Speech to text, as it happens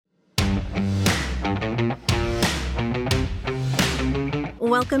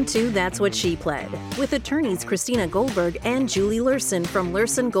Welcome to That's What She Pled, with attorneys Christina Goldberg and Julie Lurson from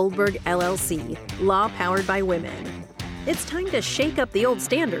Lurson Goldberg LLC, law powered by women. It's time to shake up the old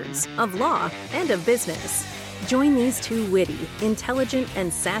standards of law and of business. Join these two witty, intelligent,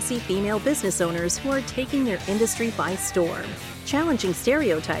 and sassy female business owners who are taking their industry by storm, challenging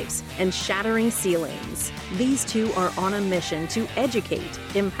stereotypes and shattering ceilings. These two are on a mission to educate,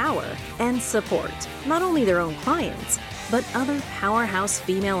 empower, and support not only their own clients, but other powerhouse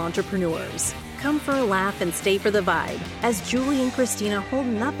female entrepreneurs. Come for a laugh and stay for the vibe as Julie and Christina hold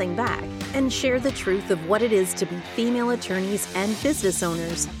nothing back and share the truth of what it is to be female attorneys and business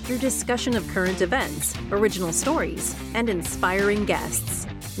owners through discussion of current events, original stories, and inspiring guests.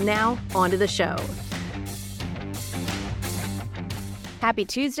 Now, on to the show. Happy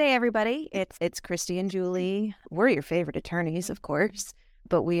Tuesday, everybody. It's Christy and Julie. We're your favorite attorneys, of course.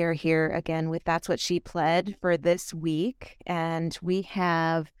 But we are here again with That's What She Pled for this week. And we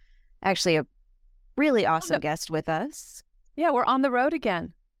have actually a really awesome guest with us. Yeah, we're on the road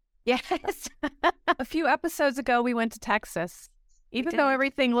again. Yes. A few episodes ago, we went to Texas. Even though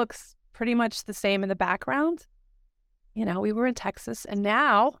everything looks pretty much the same in the background, you know, we were in Texas, and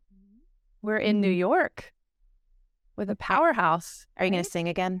now we're in New York with a powerhouse. Are you going to sing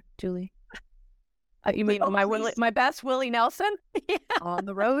again, Julie? You mean my best Willie Nelson? Yeah. On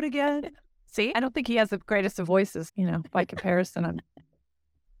the road again. See, I don't think he has the greatest of voices, you know, by comparison. I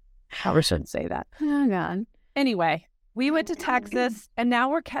probably shouldn't say that. Oh, God. Anyway, we went to Texas, and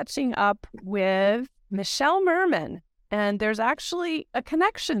now we're catching up with Michelle Mirman. And there's actually a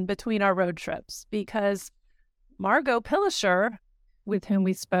connection between our road trips because Margot Pilisher, with whom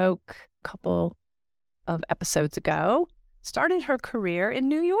we spoke a couple of episodes ago, started her career in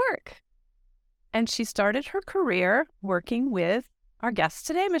New York. And she started her career working with our guest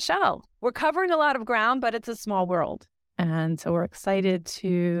today, Michelle. We're covering a lot of ground, but it's a small world. And so we're excited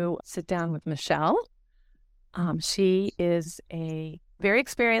to sit down with Michelle. She is a very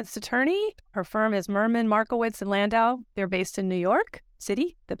experienced attorney. Her firm is Mirman, Markowitz, and Landau. They're based in New York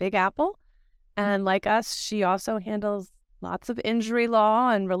City, the Big Apple. And like us, she also handles lots of injury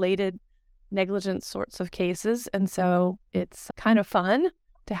law and related negligence sorts of cases. And so it's kind of fun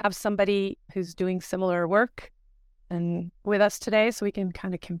to have somebody who's doing similar work and with us today so we can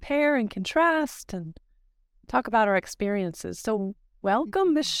kind of compare and contrast and talk about our experiences. So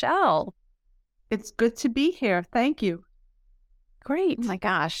welcome, Michelle. It's good to be here. Thank you. Great. Oh my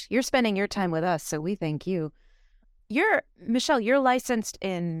gosh. You're spending your time with us, so we thank you. Michelle, you're licensed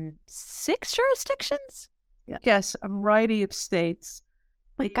in 6 jurisdictions? Yeah. Yes, a variety of states.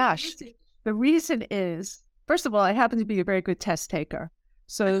 My gosh. The reason is, first of all, I happen to be a very good test taker.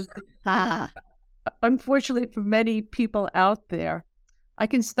 So unfortunately for many people out there, I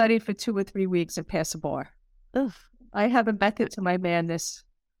can study for 2 or 3 weeks and pass a bar. Ugh. I have a method to my madness.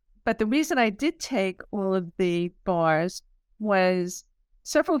 But the reason I did take all of the bars was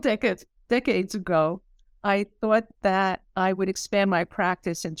several decades ago, I thought that I would expand my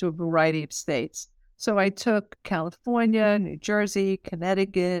practice into a variety of states. So I took California, New Jersey,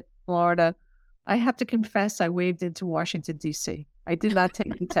 Connecticut, Florida. I have to confess, I waved into Washington, D.C. I did not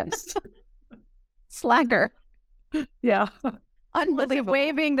take the test. Slacker. Yeah. Unbelievable.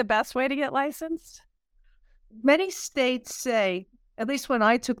 Waving the best way to get licensed? Many states say, at least when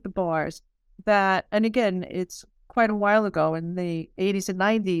I took the bars, that, and again, it's quite a while ago in the 80s and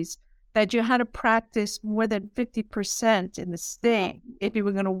 90s, that you had to practice more than 50% in the state if you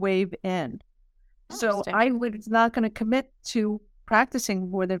were going to waive in. So I was not going to commit to practicing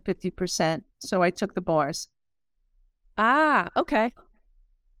more than 50%, so I took the bars. Ah, okay.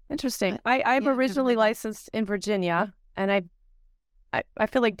 Interesting. I'm originally licensed in Virginia, and I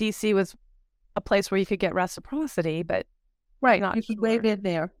feel like DC was a place where you could get reciprocity, but right, you could waive in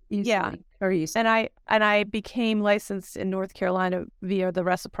there easily. Yeah, very easily. And I became licensed in North Carolina via the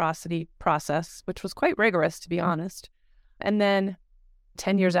reciprocity process, which was quite rigorous, to be honest. And then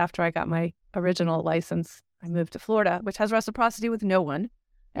 10 years after I got my original license, I moved to Florida, which has reciprocity with no one.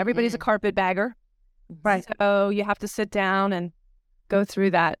 Everybody's a carpetbagger. Right. So you have to sit down and go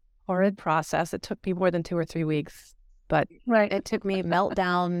through that horrid process. It took me more than 2 or 3 weeks, but it took me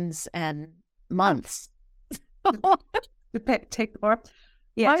meltdowns and months. To take the bar?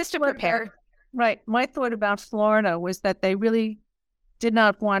 Yeah, just to prepare. Right. My thought about Florida was that they really did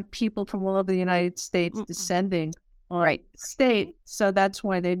not want people from all over the United States descending on the state. So that's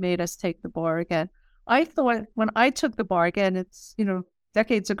why they made us take the bar again. I thought when I took the bar again, it's,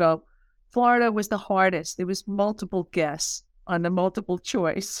 decades ago, Florida was the hardest. There was multiple guesses on the multiple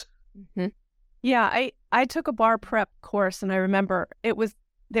choice. Mm-hmm. Yeah, I took a bar prep course, and I remember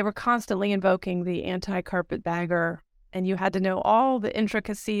they were constantly invoking the anti-carpetbagger and you had to know all the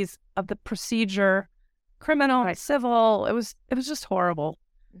intricacies of the procedure, criminal, civil. It was just horrible.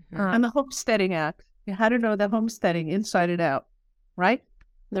 And the Homesteading Act. You had to know the homesteading inside and out, right?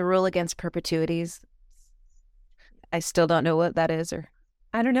 The rule against perpetuities. I still don't know what that is, or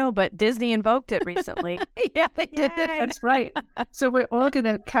I don't know, but Disney invoked it recently. yeah, they did. That's right. So we're all going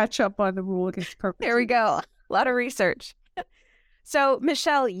to catch up on the rule against perpetuity. There we go. A lot of research. So,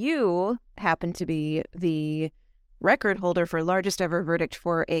 Michelle, you happen to be the record holder for largest ever verdict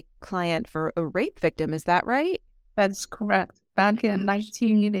for a client for a rape victim. Is that right? That's correct. Back in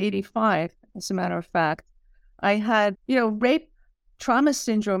 1985, as a matter of fact, I had, rape trauma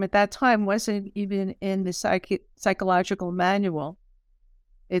syndrome at that time wasn't even in the psychological manual.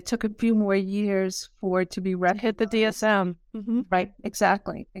 It took a few more years for it to be recognized. Hit the DSM. Mm-hmm. Right,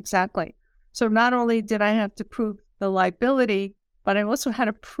 exactly. So not only did I have to prove the liability, but I also had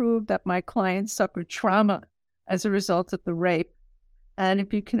to prove that my client suffered trauma as a result of the rape. And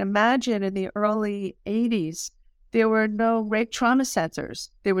if you can imagine, in the early 80s, there were no rape trauma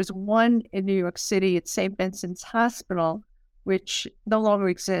centers. There was one in New York City at St. Vincent's Hospital, which no longer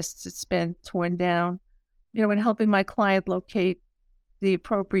exists. It's been torn down. In helping my client locate the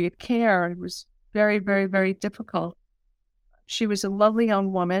appropriate care, it was very, very, very difficult. She was a lovely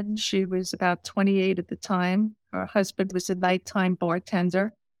young woman. She was about 28 at the time. Her husband was a nighttime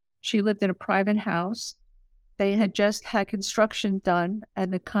bartender. She lived in a private house. They had just had construction done,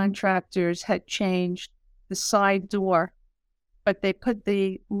 and the contractors had changed the side door, but they put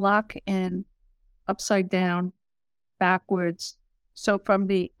the lock in upside down, backwards. So from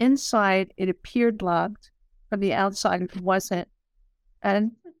the inside, it appeared locked. From the outside, it wasn't.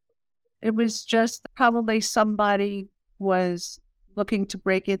 And it was just probably somebody was looking to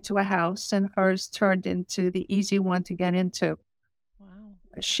break into a house, and hers turned into the easy one to get into. Wow.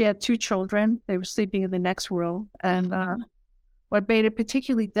 She had 2 children. They were sleeping in the next room. And what made it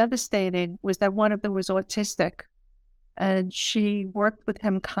particularly devastating was that one of them was autistic. And she worked with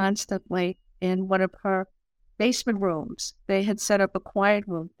him constantly in one of her basement rooms. They had set up a quiet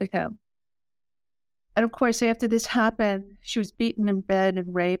room for him. And of course, after this happened, she was beaten in bed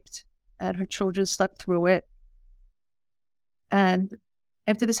and raped, and her children slept through it. And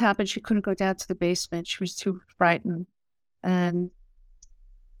after this happened, she couldn't go down to the basement. She was too frightened. And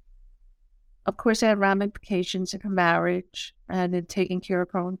of course, it had ramifications in her marriage and in taking care of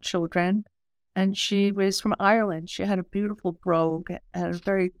her own children. And she was from Ireland. She had a beautiful brogue and a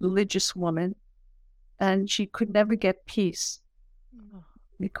very religious woman. And she could never get peace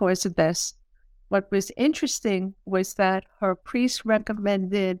because of this. What was interesting was that her priest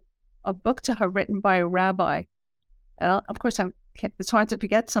recommended a book to her written by a rabbi. Of course, it's hard to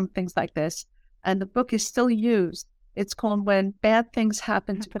forget some things like this. And the book is still used. It's called When Bad Things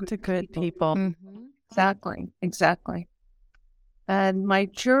Happen to Good People. Mm-hmm. Exactly. And my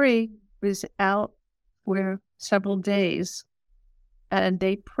jury was out for several days, and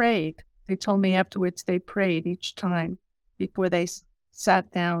they prayed. They told me afterwards they prayed each time before they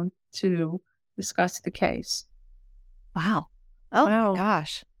sat down to discuss the case. Wow. Oh, wow.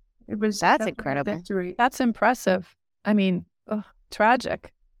 Gosh. That's incredible. Victory. That's impressive. I mean,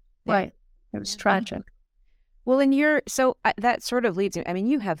 tragic. Right. It was tragic. Well, that sort of leads me. I mean,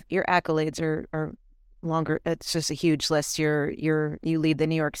 you have your accolades are longer. It's just a huge list. You lead the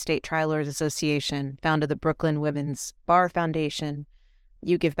New York State Trial Lawyers Association, founded the Brooklyn Women's Bar Foundation.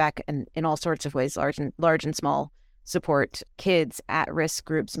 You give back in all sorts of ways, large and small, support kids, at-risk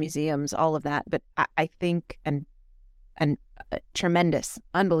groups, museums, all of that. But I think and tremendous,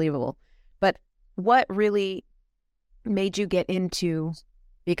 unbelievable. But what really made you get into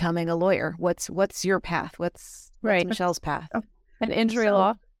becoming a lawyer? What's your path? What's Michelle's path? And injury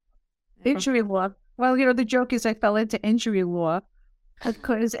law. Injury law. Well, the joke is I fell into injury law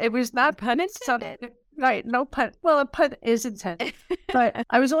because it was not pun intended. Right, no pun. Well, a pun is intended. But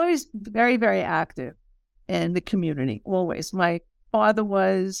I was always very, very active in the community, always. My father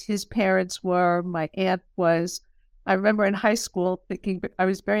was, his parents were, my aunt was. I remember in high school thinking I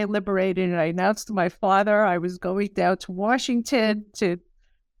was very liberated, and I announced to my father I was going down to Washington to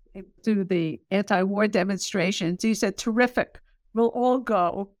do the anti-war demonstrations. He said, "Terrific, we'll all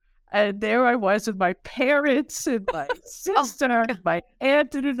go." And there I was with my parents and my sister and my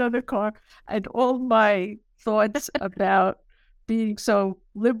aunt in another car, and all my thoughts about being so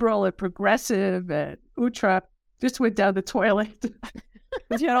liberal and progressive and ultra just went down the toilet.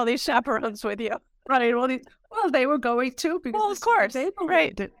 You had all these chaperones with you. Right. Well, they were going too. Because well, of course.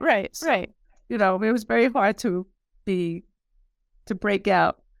 Right. It was very hard to break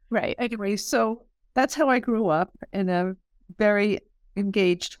out. Right. Anyway, so that's how I grew up, in a very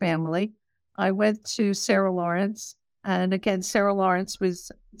engaged family. I went to Sarah Lawrence And again, Sarah Lawrence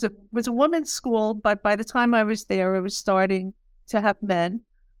was a women's school, but by the time I was there, it was starting to have men.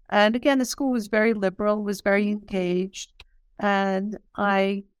 And again, the school was very liberal, was very engaged. And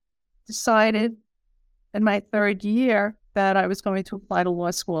I decided in my third year that I was going to apply to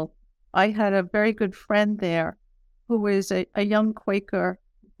law school. I had a very good friend there who was a young Quaker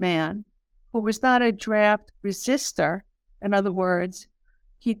man who was not a draft resistor. In other words,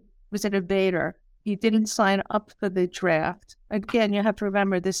 he was an evader. He didn't sign up for the draft. Again, you have to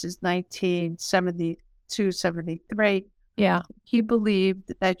remember this is 1972, 73. Yeah. He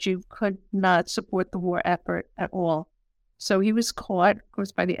believed that you could not support the war effort at all. So he was caught, of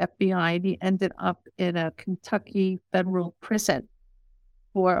course, by the FBI, and he ended up in a Kentucky federal prison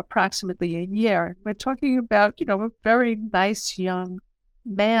for approximately a year. We're talking about, a very nice young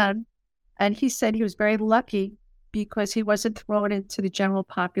man. And he said he was very lucky because he wasn't thrown into the general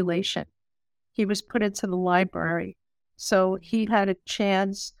population. He was put into the library. So he had a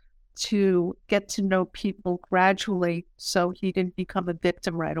chance to get to know people gradually so he didn't become a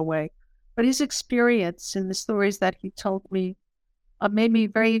victim right away. But his experience and the stories that he told me made me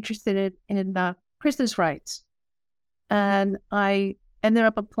very interested in prisoners' rights. And I ended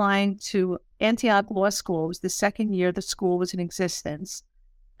up applying to Antioch Law School. It was the second year the school was in existence.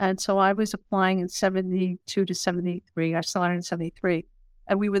 And so I was applying in 72 to 73. I started in 73.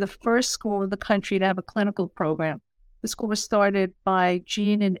 And we were the first school in the country to have a clinical program. The school was started by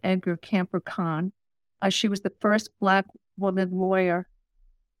Jean and Edgar Camper Khan. She was the first Black woman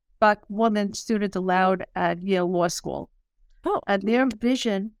student allowed at Yale Law School. Oh. And their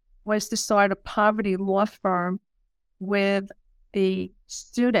vision was to start a poverty law firm with the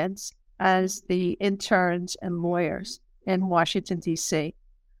students as the interns and lawyers in Washington, D.C.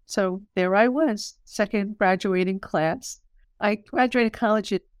 So there I was, second graduating class. I graduated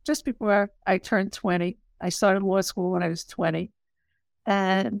college just before I turned 20. I started law school when I was 20.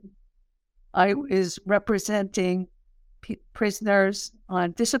 And I was representing prisoners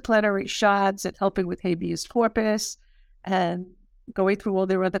on disciplinary shots and helping with habeas corpus and going through all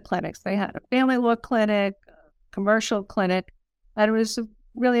their other clinics. They had a family law clinic, a commercial clinic, and it was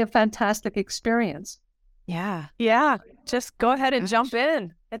really a fantastic experience. Yeah. Yeah. Just go ahead and jump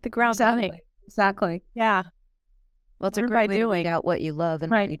in at the ground running. Exactly. Yeah. Well, it's a great way to find out what you love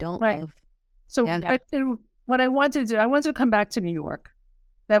and what you don't love. So what I wanted to do, I wanted to come back to New York.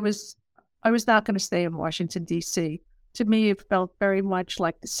 I was not going to stay in Washington, D.C. To me, it felt very much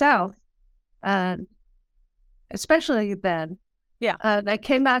like the South, and especially then. Yeah. And I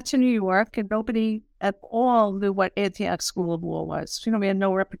came back to New York, and nobody at all knew what Antioch School of Law was. We had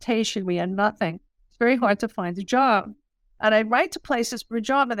no reputation. We had nothing. It's very hard to find a job. And I write to places for a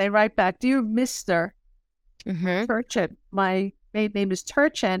job, and they write back, "Dear Mr. Turchin." My maiden name is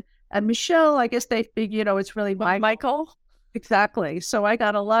Turchin. And Michelle, I guess they figure, it's really Michael. Exactly. So I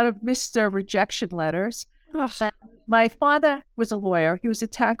got a lot of Mr. rejection letters. My father was a lawyer. He was a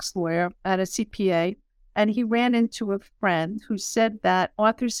tax lawyer and a CPA. And he ran into a friend who said that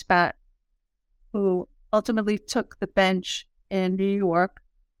Arthur Spat, who ultimately took the bench in New York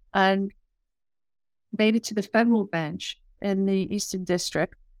and made it to the federal bench in the Eastern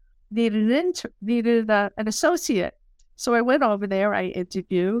District, needed an associate. So I went over there, I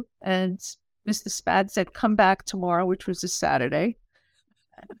interviewed, and Mr. Spad said, "Come back tomorrow," which was a Saturday.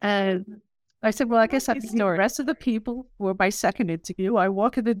 And I said, "Well, I guess I'll meet the rest of the people for my second interview." I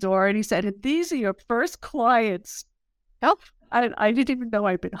walk in the door, and he said, "And these are your first clients." Oh. I didn't even know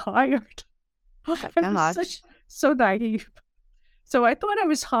I'd been hired. I was so naive. So I thought I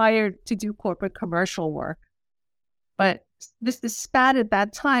was hired to do corporate commercial work. But Mr. Spad at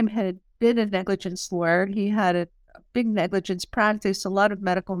that time had been a negligence lawyer. He had a big negligence practice, a lot of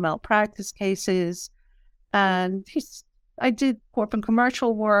medical malpractice cases. And I did corporate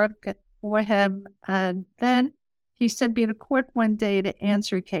commercial work for him. And then he sent me to court one day to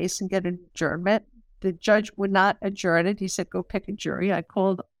answer a case and get an adjournment. The judge would not adjourn it. He said, "Go pick a jury." I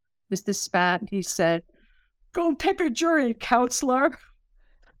called Mr. Spat. He said, "Go pick a jury, counselor."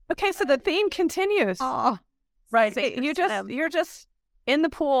 Okay, so the theme continues. Oh, right. So you're just in the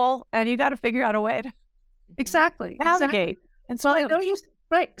pool, and you got to figure out a way to exactly navigate. And so I know you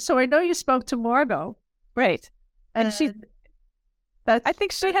So I know you spoke to Margot, right? And I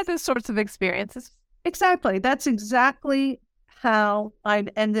think she had those sorts of experiences. Exactly. That's exactly how I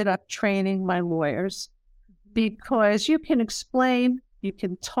ended up training my lawyers, because you can explain, you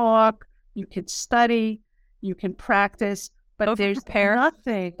can talk, you can study, you can practice, but there's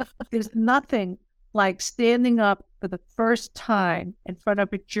nothing like standing up for the first time in front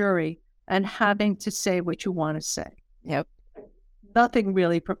of a jury and having to say what you want to say. Yep. Nothing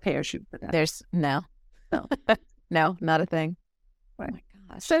really prepares you for that. There's no. No, not a thing. Right. Oh my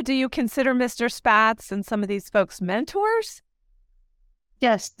gosh. So do you consider Mr. Spatz and some of these folks mentors?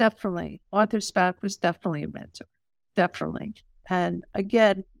 Yes, definitely. Arthur Spath was definitely a mentor. Definitely. And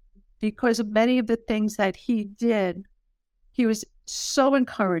again, because of many of the things that he did, he was so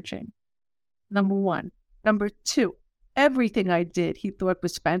encouraging, number one. Number two, everything I did, he thought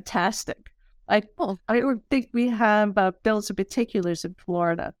was fantastic. I don't think we have bills of particulars in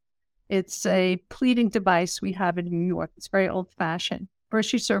Florida. It's a pleading device we have in New York. It's very old-fashioned.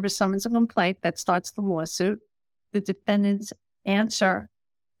 First, you serve a summons and complaint that starts the lawsuit. The defendants answer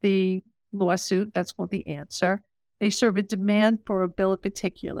the lawsuit. That's called the answer. They serve a demand for a bill of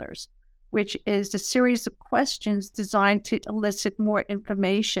particulars, which is a series of questions designed to elicit more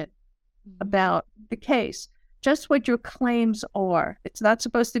information about the case. Just what your claims are. It's not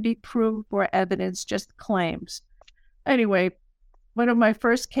supposed to be proof or evidence, just claims. Anyway, one of my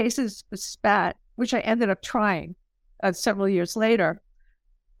first cases with SPAT, which I ended up trying several years later,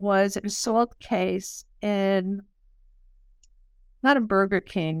 was an assault case in, not a Burger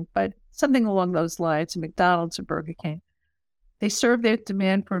King, but something along those lines, a McDonald's or Burger King. They served their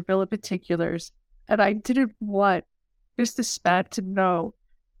demand for a bill of particulars, and I didn't want Mr. Spat to know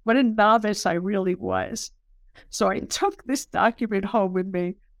what a novice I really was. So I took this document home with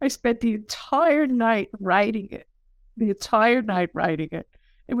me. I spent the entire night writing it.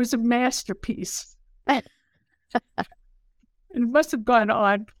 It was a masterpiece. It must have gone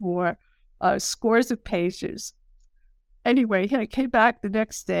on for scores of pages. Anyway, I came back the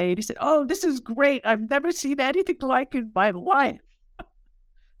next day and he said, "Oh, this is great. I've never seen anything like it in my life."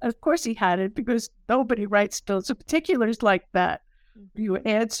 And of course he had it, because nobody writes bills of particulars like that. You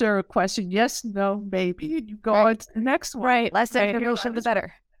answer a question, yes, no, maybe, and you go on to the next one. Right. Less information, the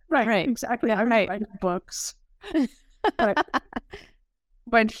better. Right, exactly. I was writing books. But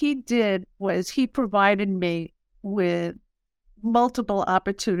what he did was he provided me with multiple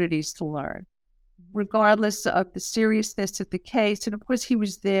opportunities to learn, regardless of the seriousness of the case. And of course, he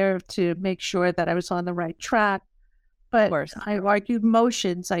was there to make sure that I was on the right track. But I argued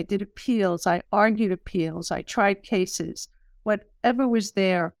motions, I did appeals, I argued appeals, I tried cases. Whatever was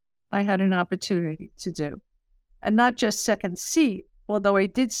there, I had an opportunity to do. And not just second seat, although I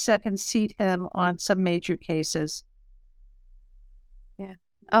did second seat him on some major cases. Yeah.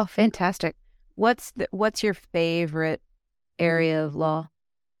 Oh, fantastic. What's your favorite area of law?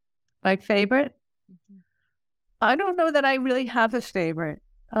 My favorite? I don't know that I really have a favorite.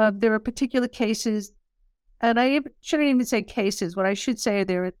 There are particular cases, and I shouldn't even say cases. What I should say,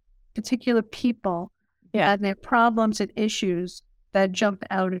 there are particular people and their problems and issues that jump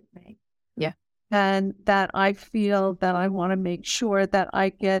out at me. Yeah. And that I feel that I want to make sure that I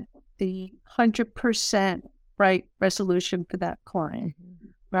get the 100% right resolution for that client.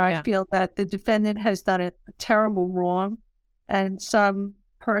 Where I feel that the defendant has done a terrible wrong, and some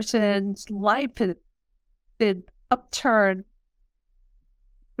person's life has been upturned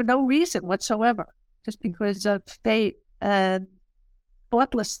for no reason whatsoever, just because of fate and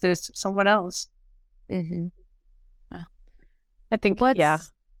thoughtlessness of someone else. I think, Oh,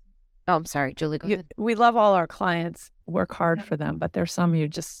 I'm sorry, Julie, go ahead. We love all our clients, work hard for them, but there's some you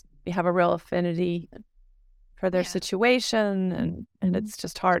have a real affinity for their situation, and it's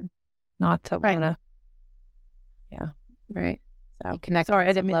just hard not to want to. Yeah. Right. So connect sorry,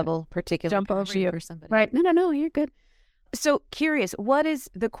 on some level, particular jump over you for somebody. Right. No, you're good. So curious, what is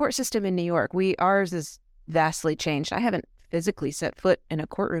the court system in New York? Ours is vastly changed. I haven't physically set foot in a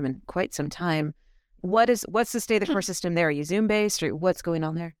courtroom in quite some time. What's the state of the court system there? Are you Zoom based, or what's going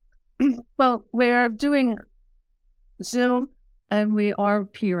on there? Well, we're doing Zoom and we are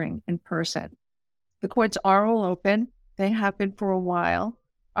appearing in person. The courts are all open. They have been for a while.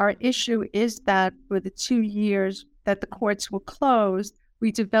 Our issue is that for the 2 years that the courts were closed,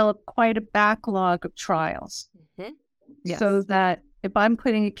 we developed quite a backlog of trials. Yes. So that if I'm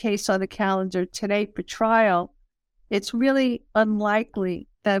putting a case on the calendar today for trial, it's really unlikely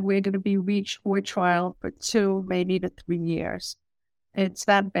that we're going to be reached for trial for 2, maybe to 3 years. It's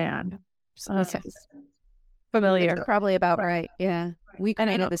that bad. Familiar. That's probably about right. Yeah. We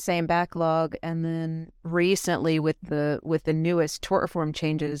kind of the same backlog, and then recently with the newest tort reform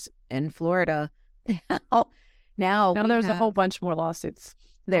changes in Florida, now there's a whole bunch more lawsuits.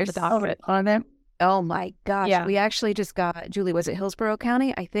 There's the docket on them. Oh my gosh. Yeah. We actually just got, Julie, was it Hillsborough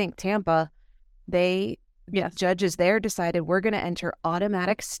County? I think Tampa. Judges there decided we're going to enter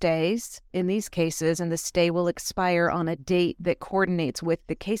automatic stays in these cases, and the stay will expire on a date that coordinates with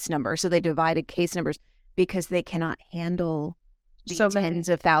the case number. So they divided case numbers because they cannot handle the tens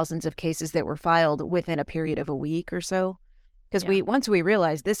of thousands of cases that were filed within a period of a week or so. Because once we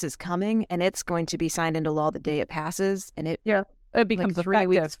realize this is coming and it's going to be signed into law the day it passes, and it becomes like 3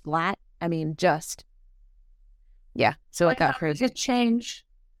 weeks flat. I mean, so it got crazy. How did it change?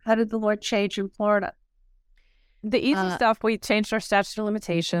 How did the law change in Florida? The easy stuff, we changed our statute of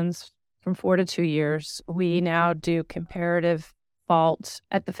limitations from 4 to 2 years. We now do comparative fault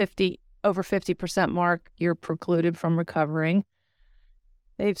at the over 50% mark. You're precluded from recovering.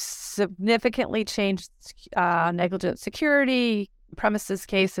 They've significantly changed negligent security, premises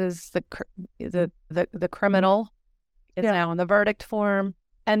cases. The criminal is now in the verdict form.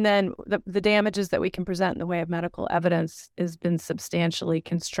 And then the damages that we can present in the way of medical evidence has been substantially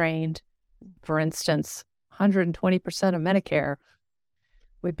constrained. For instance, 120% of Medicare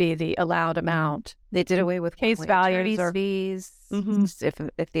would be the allowed amount. They did away with case values or fees. Mm-hmm.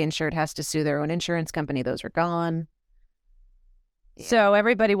 If the insured has to sue their own insurance company, those are gone. Yeah. So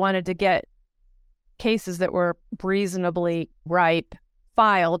everybody wanted to get cases that were reasonably ripe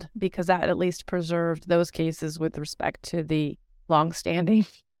filed, because that at least preserved those cases with respect to the longstanding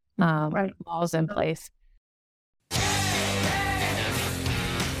laws in place.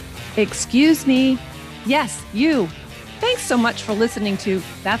 Excuse me. Yes, you. Thanks so much for listening to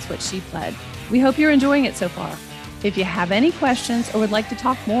That's What She Pled. We hope you're enjoying it so far. If you have any questions or would like to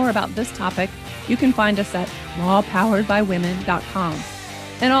talk more about this topic, you can find us at lawpoweredbywomen.com.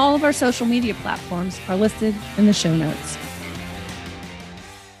 And all of our social media platforms are listed in the show notes.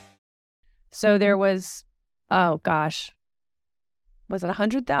 So there was, was it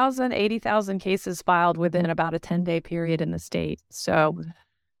 100,000, 80,000 cases filed within about a 10-day period in the state. So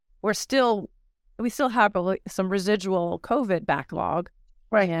we still have some residual COVID backlog.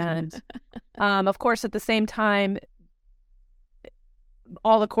 Right. And of course, at the same time,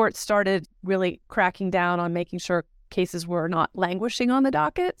 all the courts started really cracking down on making sure cases were not languishing on the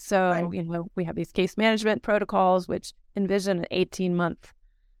docket. So, we have these case management protocols, which envision an 18-month,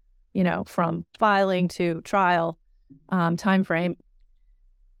 from filing to trial time frame.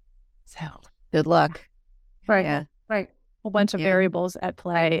 So good luck. Right. Yeah. Right. A whole bunch of variables at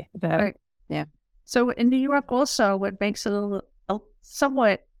play. Yeah. So in New York also, what makes it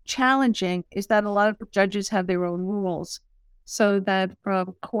somewhat challenging is that a lot of the judges have their own rules. So that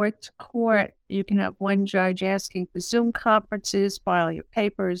from court to court, you can have one judge asking for Zoom conferences, file your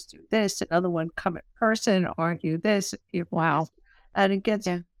papers, do this, another one come in person, argue this. Wow. And it gets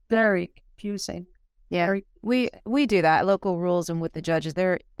very confusing. Yeah, we do that, local rules, and with the judges,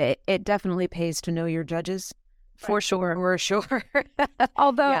 it definitely pays to know your judges. For sure. For sure.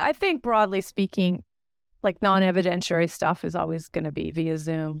 Although I think broadly speaking, like non-evidentiary stuff is always going to be via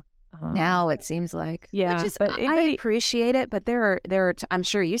Zoom. Now it seems like. Yeah. Which is, I appreciate it, but there are I'm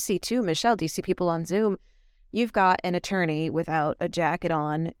sure you see too, Michelle, do you see people on Zoom? You've got an attorney without a jacket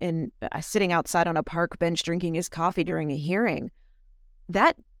on and sitting outside on a park bench drinking his coffee during a hearing.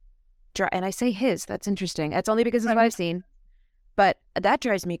 And I say his, that's interesting. That's only because of what I've seen. But that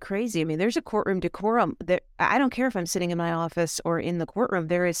drives me crazy. I mean, there's a courtroom decorum. I don't care if I'm sitting in my office or in the courtroom.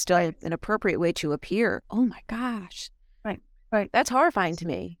 There is still an appropriate way to appear. Oh, my gosh. Right. That's horrifying to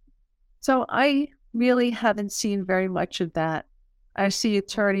me. So I really haven't seen very much of that. I see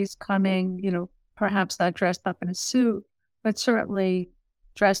attorneys coming, perhaps not dressed up in a suit, but certainly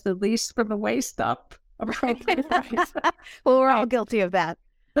dressed at least from the waist up. Well, we're all guilty of that.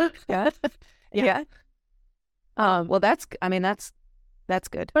 Yeah. Well, that's good.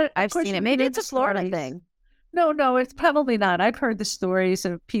 But I've seen it. Maybe it's a Florida thing. No, it's probably not. I've heard the stories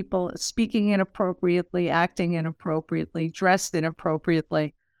of people speaking inappropriately, acting inappropriately, dressed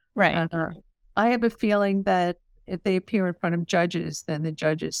inappropriately. Right. I have a feeling that if they appear in front of judges, then the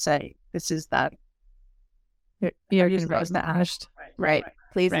judges say, "This is that." You're smashed. Right.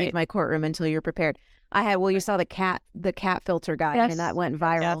 Please leave my courtroom until you're prepared. You saw the cat filter guy, and that went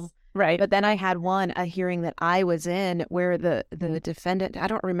viral. Yes. Right. But then I had a hearing that I was in where the defendant, I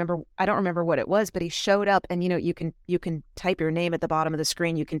don't remember what it was, but he showed up, and you can type your name at the bottom of the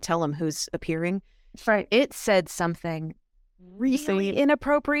screen. You can tell him who's appearing. Right. It said something really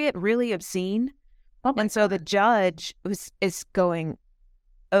inappropriate, really obscene. And so the judge is going,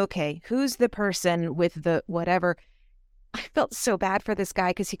 okay, who's the person with the whatever? I felt so bad for this guy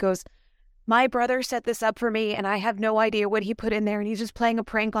because he goes, my brother set this up for me and I have no idea what he put in there and he's just playing a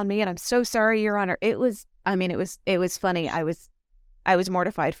prank on me and I'm so sorry, Your Honor. It was funny. I was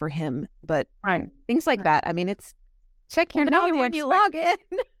mortified for him, but things like that. I mean, it's check your name when you log in.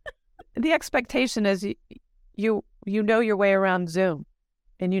 The expectation is you know your way around Zoom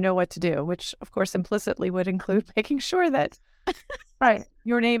and you know what to do, which of course implicitly would include making sure that Right.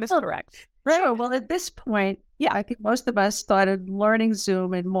 Your name is correct. Sure. Well, at this point, yeah, I think most of us started learning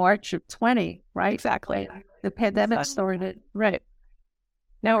Zoom in March of 20, right? Exactly. The pandemic started. Right.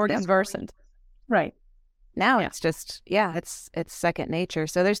 Now we're conversant. Right. Now it's just, it's second nature.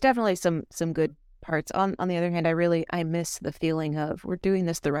 So there's definitely some good parts. On the other hand, I miss the feeling of we're doing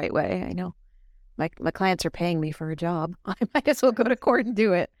this the right way. I know my clients are paying me for a job. I might as well go to court and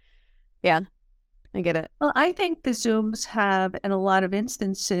do it. Yeah, I get it. Well, I think the Zooms have, in a lot of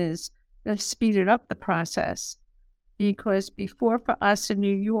instances, speeded up the process, because before, for us in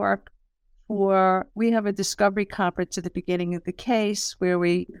New York, we have a discovery conference at the beginning of the case where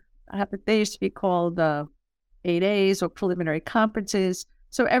they used to be called 8As or preliminary conferences.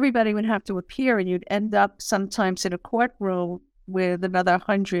 So everybody would have to appear, and you'd end up sometimes in a courtroom with another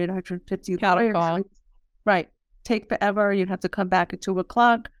 100, 150 lawyers. Right. Take forever. You'd have to come back at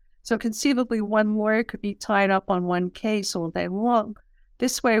 2:00. So conceivably, one lawyer could be tied up on one case all day long.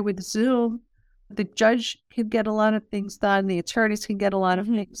 This way, with Zoom, the judge can get a lot of things done. The attorneys can get a lot of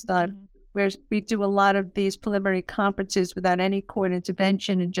things done. Whereas we do a lot of these preliminary conferences without any court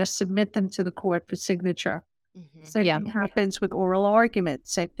intervention and just submit them to the court for signature. Same thing happens with oral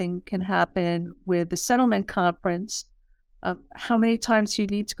arguments. Same thing can happen with the settlement conference. How many times do you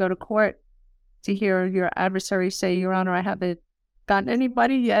need to go to court to hear your adversary say, Your Honor, I haven't gotten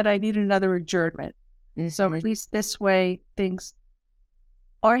anybody yet. I need another adjournment. So at least this way, things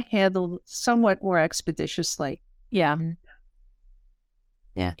are handled somewhat more expeditiously. Yeah.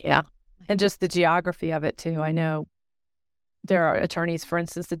 Yeah. Yeah. And just the geography of it, too. I know there are attorneys, for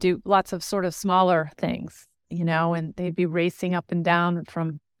instance, that do lots of sort of smaller things, and they'd be racing up and down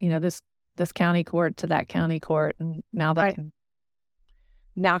from, this county court to that county court. And now that can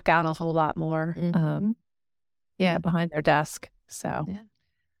knock out a whole lot more, behind their desk. So,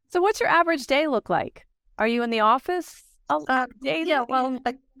 So what's your average day look like? Are you in the office? Well,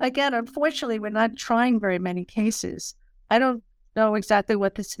 again, unfortunately, we're not trying very many cases. I don't know exactly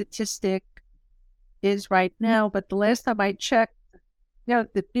what the statistic is right now, but the last time I checked,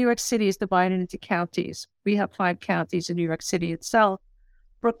 the New York City is divided into counties. We have 5 counties in New York City itself.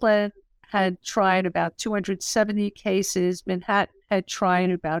 Brooklyn had tried about 270 cases. Manhattan had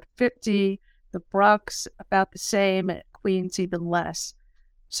tried about 50. The Bronx about the same. And Queens even less.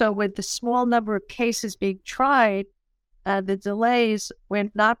 So with the small number of cases being tried, the delays, we're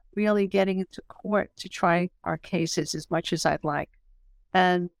not really getting into court to try our cases as much as I'd like.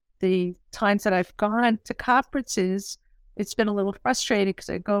 And the times that I've gone to conferences, it's been a little frustrating because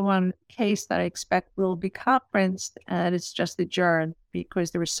I go on a case that I expect will be conferenced, and it's just adjourned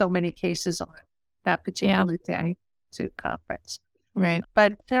because there were so many cases on that particular day to conference. Right.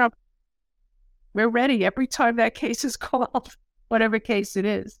 But we're ready every time that case is called, whatever case it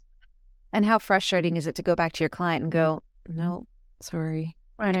is. And how frustrating is it to go back to your client and go, no, sorry.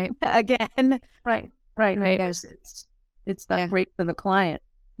 Right. Again. Right. Because it's not great for the client.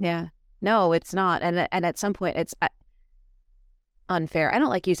 Yeah. No, it's not. And at some point it's unfair. I don't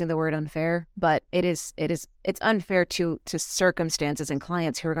like using the word unfair, but it's unfair to circumstances and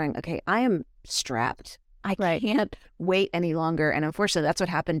clients who are going, okay, I am strapped. I can't wait any longer. And unfortunately, that's what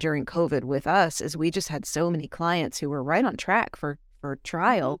happened during COVID with us, is we just had so many clients who were right on track for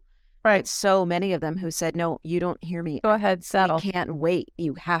trial. Right. So many of them who said, no, you don't hear me. Go ahead, settle. I can't wait.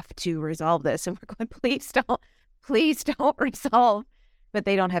 You have to resolve this. And we're going, please don't resolve. But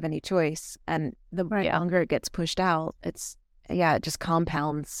they don't have any choice. And the longer it gets pushed out, it just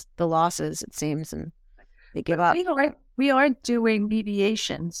compounds the losses, it seems, and they give up. We are doing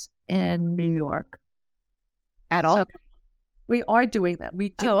mediations in New York. At all? So we are doing that. We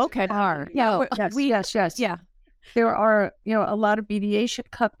do. Oh, okay. Yes. Yeah. There are, a lot of mediation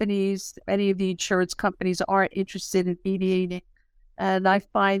companies. Many of the insurance companies are interested in mediating. And I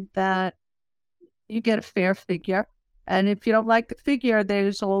find that you get a fair figure. And if you don't like the figure,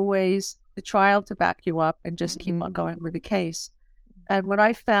 there's always the trial to back you up and just keep on going with the case. And what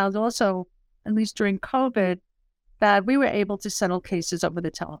I found also, at least during COVID, that we were able to settle cases over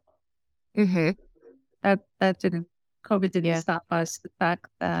the telephone. Mm-hmm. COVID didn't stop us. The fact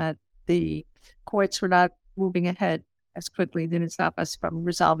that the courts were not moving ahead as quickly didn't stop us from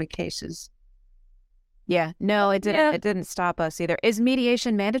resolving cases. Yeah, no, it didn't. Yeah. It didn't stop us either. Is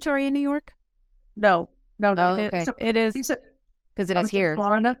mediation mandatory in New York? No. Oh, okay. It is. Because it is here.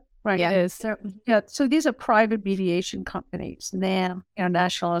 Florida, right? Yeah, it is. So these are private mediation companies. NAM,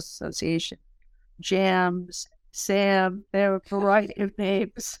 National Association, JAMS, SAM. There are a variety of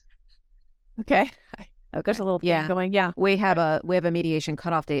names. Okay. There's a little thing going. Yeah. We have a mediation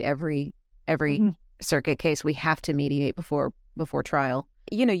cutoff date every circuit case. We have to mediate before trial.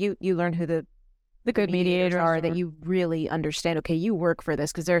 You learn who the the good mediators are that you really understand, okay, you work for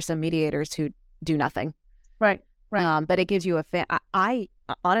this, because there are some mediators who do nothing. Right. But it gives you I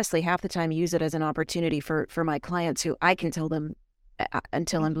honestly half the time use it as an opportunity for my clients who I can tell them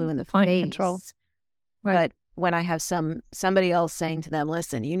until I'm blue in the Client face. control. Right. But when I have somebody else saying to them,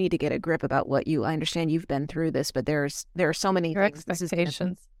 listen, you need to get a grip about I understand you've been through this, but there are so many your things.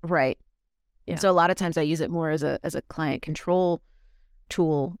 expectations. Right. Yeah. So a lot of times I use it more as a client control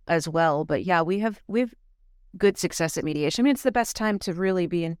tool as well. But yeah, we have good success at mediation. I mean, it's the best time to really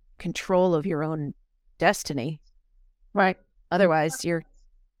be in control of your own destiny. Right. Otherwise,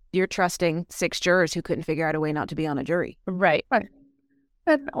 you're trusting 6 jurors who couldn't figure out a way not to be on a jury. Right. Right.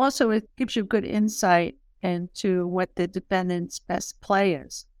 And also it gives you good insight into what the defendant's best play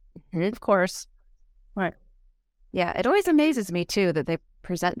is. Of course. Right. Yeah, it always amazes me too that they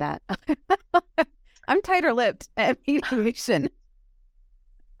present that. I'm tighter-lipped at mediation.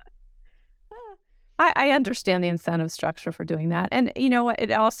 I understand the incentive structure for doing that. And you know what?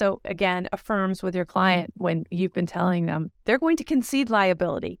 It also, again, affirms with your client when you've been telling them they're going to concede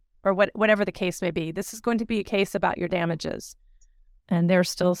liability or whatever the case may be. This is going to be a case about your damages. And they're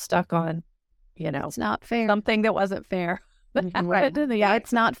still stuck on, It's not fair. something that wasn't fair. Right. Yeah,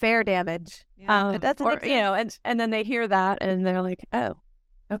 it's not fair damage. It doesn't exist. And then they hear that and they're like, oh,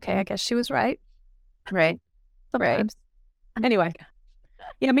 okay, I guess she was right. Right. Sometimes. Anyway.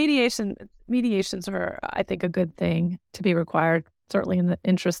 Yeah, mediations are, I think, a good thing to be required, certainly in the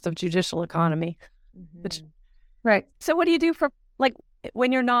interest of judicial economy. Which, Right. so what do you do for, like,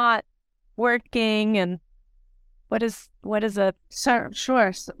 when you're not working, and what is a...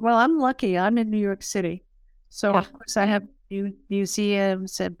 Sure. Well, I'm lucky. I'm in New York City. So, Yeah. of course, I have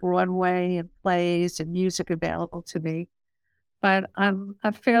museums and Broadway and plays and music available to me. But I'm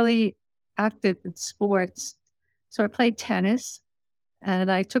fairly active in sports. So I played tennis.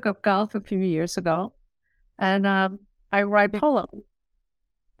 And I took up golf a few years ago, and I ride polo.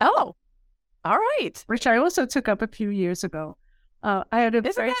 Oh, all right. Which I also took up a few years ago. I had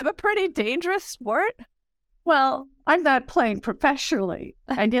Isn't that a pretty dangerous sport? Well, I'm not playing professionally.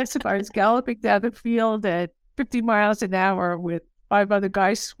 I guess if I was galloping down the field at 50 miles an hour with 5 other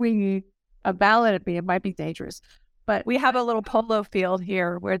guys swinging a mallet at me, it might be dangerous. But we have a little polo field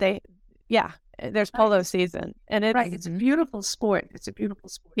here where there's polo season, and it's a beautiful sport. It's a beautiful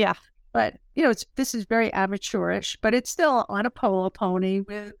sport. Yeah. But, this is very amateurish, but it's still on a polo pony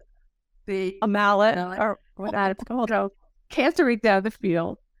with a mallet or what that's called. Cantering down the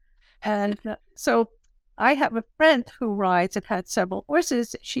field. And so I have a friend who rides and had several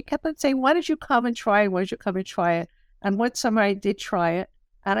horses. She kept on saying, why don't you come and try it? Why don't you come and try it? And one summer I did try it,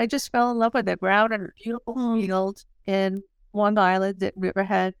 and I just fell in love with it. We're out in a beautiful field in Long Island at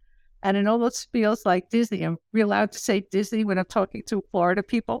Riverhead. And it almost feels like Disney. Am we allowed to say Disney when I'm talking to Florida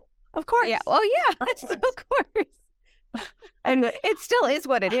people? Of course. Yeah. Oh, yeah. Of course. And it still is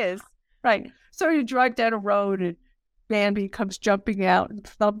what it is. Right. So you drive down a road and Bambi comes jumping out, and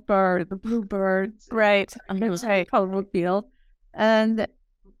Thumper, the bluebirds. Right. It's a colorful field. And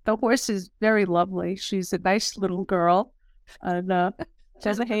the horse is very lovely. She's a nice little girl. And she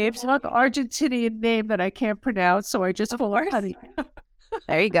has a It's an Argentinian name that I can't pronounce, so I just call her Honey.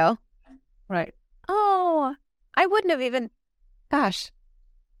 There you go. Right. Oh, I wouldn't have even. Gosh,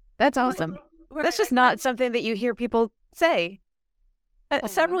 that's awesome. That's just not something that you hear people say.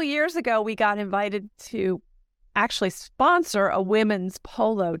 Several years ago, we got invited to actually sponsor a women's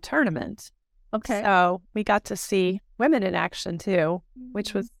polo tournament. Okay. So we got to see women in action too,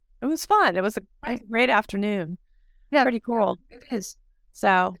 which was fun. It was a great afternoon. Yeah. Pretty cool. It is.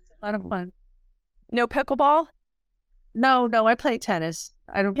 So A lot of fun. no pickleball? No, I play tennis.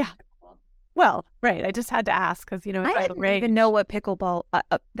 I don't. Yeah. Well, right. I just had to ask because, I didn't even know what pickleball.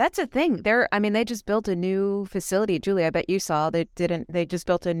 That's a thing. They just built a new facility. Julie, I bet you saw. They just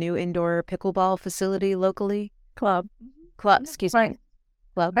built a new indoor pickleball facility locally. Club. Excuse Right. me.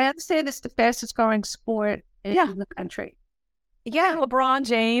 Club. I understand it's the fastest growing sport in the country. Yeah. LeBron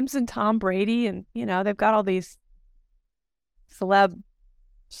James and Tom Brady, and, they've got all these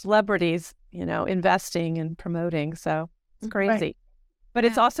celebrities, investing and promoting. So it's crazy. Right. But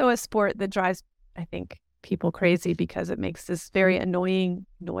it's also a sport that drives, I think, people crazy because it makes this very annoying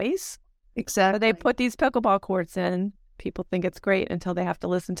noise. Exactly. So they put these pickleball courts in. People think it's great until they have to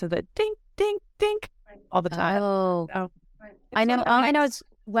listen to the dink, dink, dink all the time. Oh, So I know. I know. It's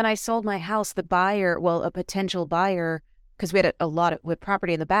when I sold my house, a potential buyer, because we had a lot of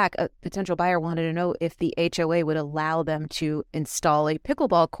property in the back, a potential buyer wanted to know if the HOA would allow them to install a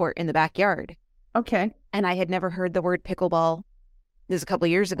pickleball court in the backyard. Okay. And I had never heard the word pickleball. This is a couple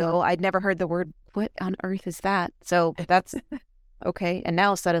of years ago. I'd never heard the word. What on earth is that? So that's okay. And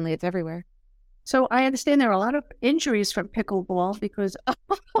now suddenly it's everywhere. So I understand there are a lot of injuries from pickleball because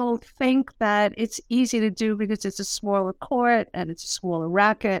people think that it's easy to do because it's a smaller court and it's a smaller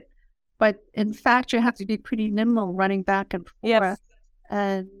racket. But in fact, you have to be pretty nimble running back and forth. Yes.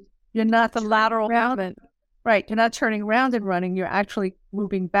 And you're not The lateral movement. Right. You're not turning around and running. You're actually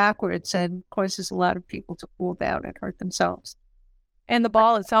moving backwards and causes a lot of people to fall down and hurt themselves. And the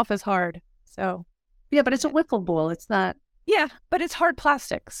ball itself is hard. So, yeah, but it's a wiffle ball. It's not. Yeah, but it's hard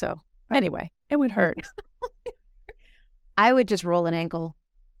plastic. So, anyway, it would hurt. I would just roll an ankle.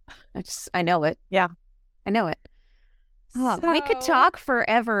 I know it. Yeah. I know it. Oh, we could talk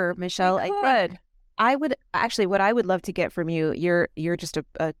forever, Michelle. I would actually, what I would love to get from you, you're just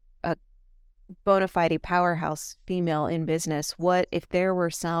a bona fide powerhouse female in business. What if there were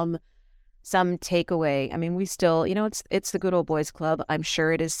some takeaway? I mean, we still, it's the good old boys club. I'm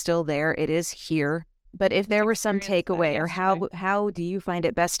sure it is still there. It is here. But if there were some takeaway, or how do you find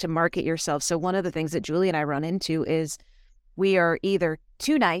it best to market yourself? So one of the things that Julie and I run into is we are either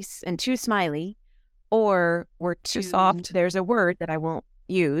too nice and too smiley, or we're too soft. There's a word that I won't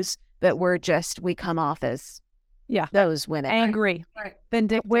use, but we come off as those women. Angry. Right.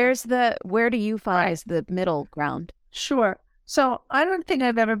 Vindictive. Where do you find is the middle ground? Sure. So I don't think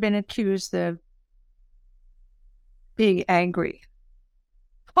I've ever been accused of being angry.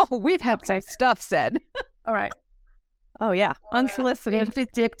 Oh, we've had some stuff said. All right. Oh, yeah. Unsolicited.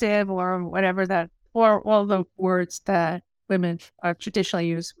 Vindictive or whatever or all the words that women are traditionally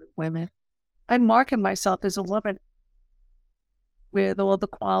used with women. I market myself as a woman with all the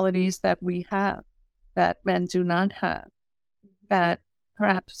qualities that we have that men do not have. That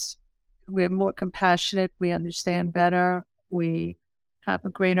perhaps we're more compassionate, we understand better, we have a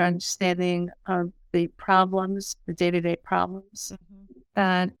greater understanding of the problems, the day-to-day problems.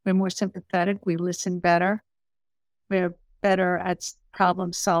 And we're more sympathetic, we listen better, we're better at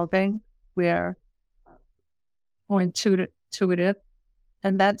problem solving, we're more intuitive,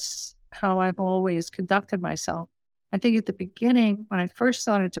 and that's how I've always conducted myself. I think at the beginning, when I first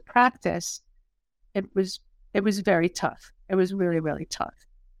started to practice, it was very tough. It was really, really tough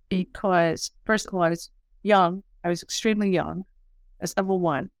because, first of all, I was young. I was extremely young. That's number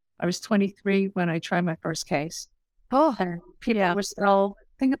one. I was 23 when I tried my first case. Oh, and people were still,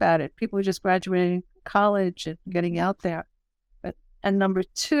 think about it, people were just graduating college and getting out there. And number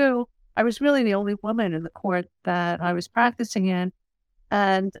two, I was really the only woman in the court that I was practicing in.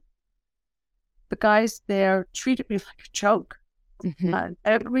 And the guys there treated me like a joke.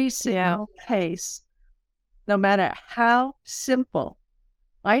 Every single case, no matter how simple,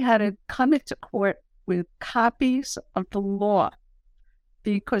 I had to come into court with copies of the law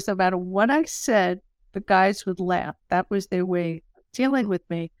because no matter what I said, the guys would laugh. That was their way of dealing with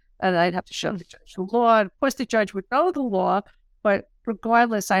me. And I'd have to show the judge the law. And of course, the judge would know the law, but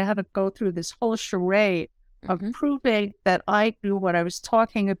regardless, I had to go through this whole charade of proving that I knew what I was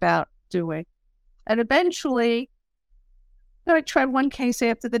talking about doing. And eventually, I tried one case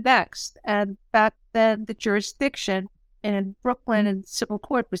after the next. And back then, the jurisdiction in Brooklyn in civil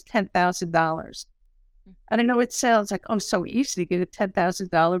court was $10,000. And I know it sounds like, so easy to get a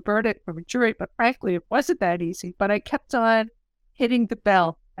 $10,000 verdict from a jury, but frankly, it wasn't that easy. But I kept on hitting the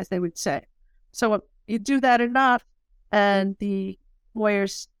bell, as they would say. So you do that enough, and the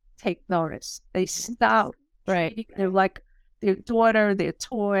lawyers take notice. They stop. Right. They're like their daughter, their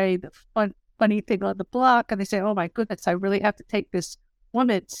toy, the funny thing on the block, and they say, "Oh my goodness, I really have to take this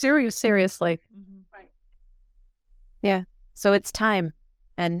woman seriously." Right. Yeah. So it's time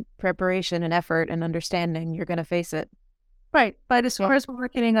and preparation and effort and understanding. You're going to face it. Right. But as far as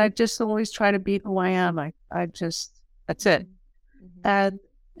marketing, I just always try to be who I am. That's it. And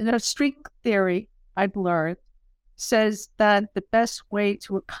string theory, I've learned, says that the best way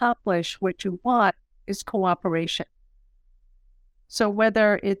to accomplish what you want is cooperation. So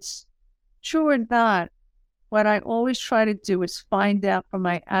whether it's true or not, what I always try to do is find out from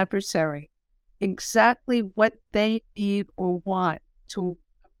my adversary exactly what they need or want to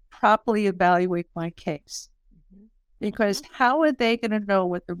properly evaluate my case. Because how are they going to know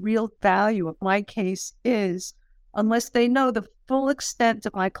what the real value of my case is unless they know the full extent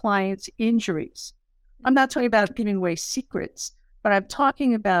of my client's injuries? I'm not talking about giving away secrets, but I'm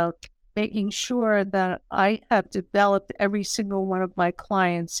talking about making sure that I have developed every single one of my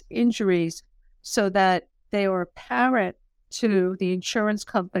client's injuries so that they are apparent to the insurance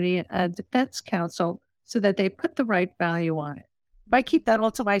company and defense counsel so that they put the right value on it. If I keep that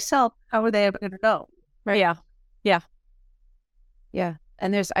all to myself, how are they ever going to know? Right. Yeah.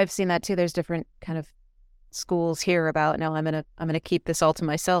 And I've seen that too. There's different kind of schools here about, no, I'm gonna keep this all to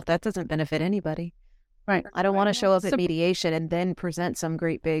myself. That doesn't benefit anybody. Right. I don't want to show up at mediation and then present some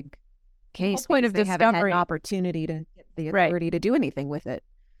great big case point because of they haven't had an discovery. opportunity to get the authority to do anything with it.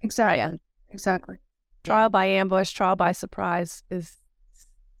 Exactly. Exactly. Trial by ambush, trial by surprise is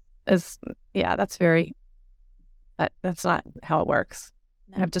that's very, that's not how it works.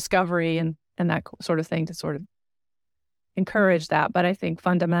 No. You have discovery and that sort of thing to sort of encourage that. But I think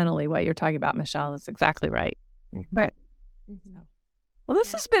fundamentally what you're talking about, Michelle, is exactly right. Right. Well,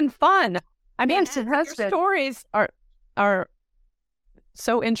 this has been fun. I mean, Yes, it has your been. stories are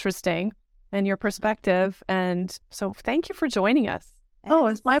so interesting and your perspective. And so thank you for joining us. Oh,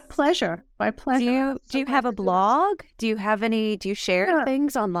 it's my pleasure. My pleasure. Do you have a blog? Do you share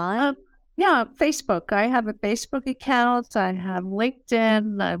things online? Yeah, Facebook. I have a Facebook account. I have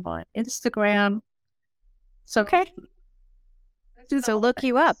LinkedIn. I'm on Instagram. So, So look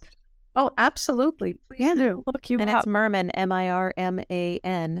you up. Oh, absolutely. Please do. Look you And up. it's Mirman,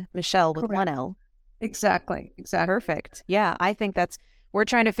 Mirman, Michelle with Correct. one L. Exactly. Perfect. Yeah, I think we're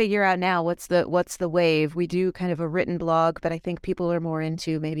trying to figure out now what's the wave. We do kind of a written blog, but I think people are more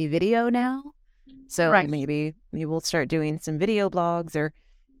into maybe video now. So maybe we'll start doing some video blogs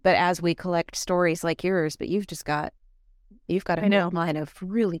but as we collect stories like yours, but you've got a whole line of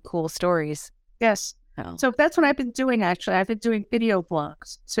really cool stories. Yes. Oh. So that's what I've been doing, actually. I've been doing video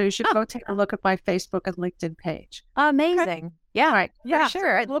blogs. So you should go take a look at my Facebook and LinkedIn page. Amazing. Okay. Yeah. Right. Yeah, For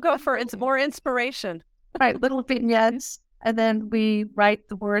sure. We'll go for more inspiration. Right. Little vignettes. And then we write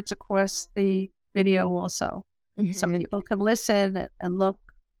the words across the video also. Mm-hmm. So people can listen and look.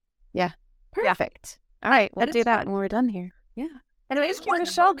 Yeah. Perfect. All right. We'll do that when we're done here. Yeah. Anyway, it's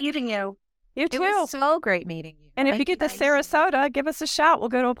wonderful meeting you. You It too. was so great meeting you. And if you get to Sarasota, give us a shout. We'll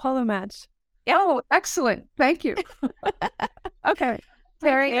go to a polo match. Oh, excellent. Thank you. Okay.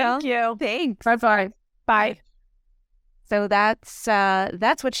 Thank you. Thanks. Bye-bye. Bye. So that's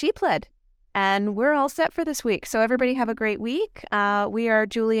what she pled. And we're all set for this week. So everybody have a great week. We are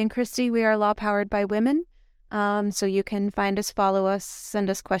Julie and Christy. We are Law Powered by Women. So you can find us, follow us, send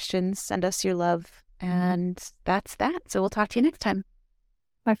us questions, send us your love. And that's that. So we'll talk to you next time.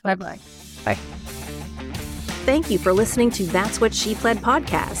 Bye. Bye-bye. Bye. Thank you for listening to That's What She Pled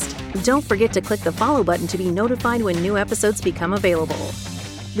podcast. Don't forget to click the follow button to be notified when new episodes become available.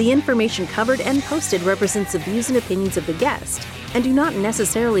 The information covered and posted represents the views and opinions of the guest and do not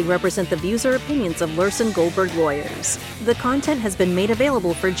necessarily represent the views or opinions of Lursen Goldberg lawyers. The content has been made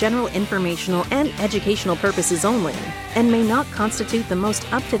available for general informational and educational purposes only and may not constitute the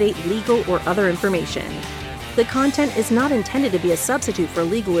most up-to-date legal or other information. The content is not intended to be a substitute for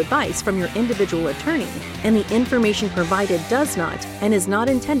legal advice from your individual attorney, and the information provided does not and is not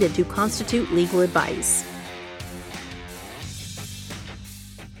intended to constitute legal advice.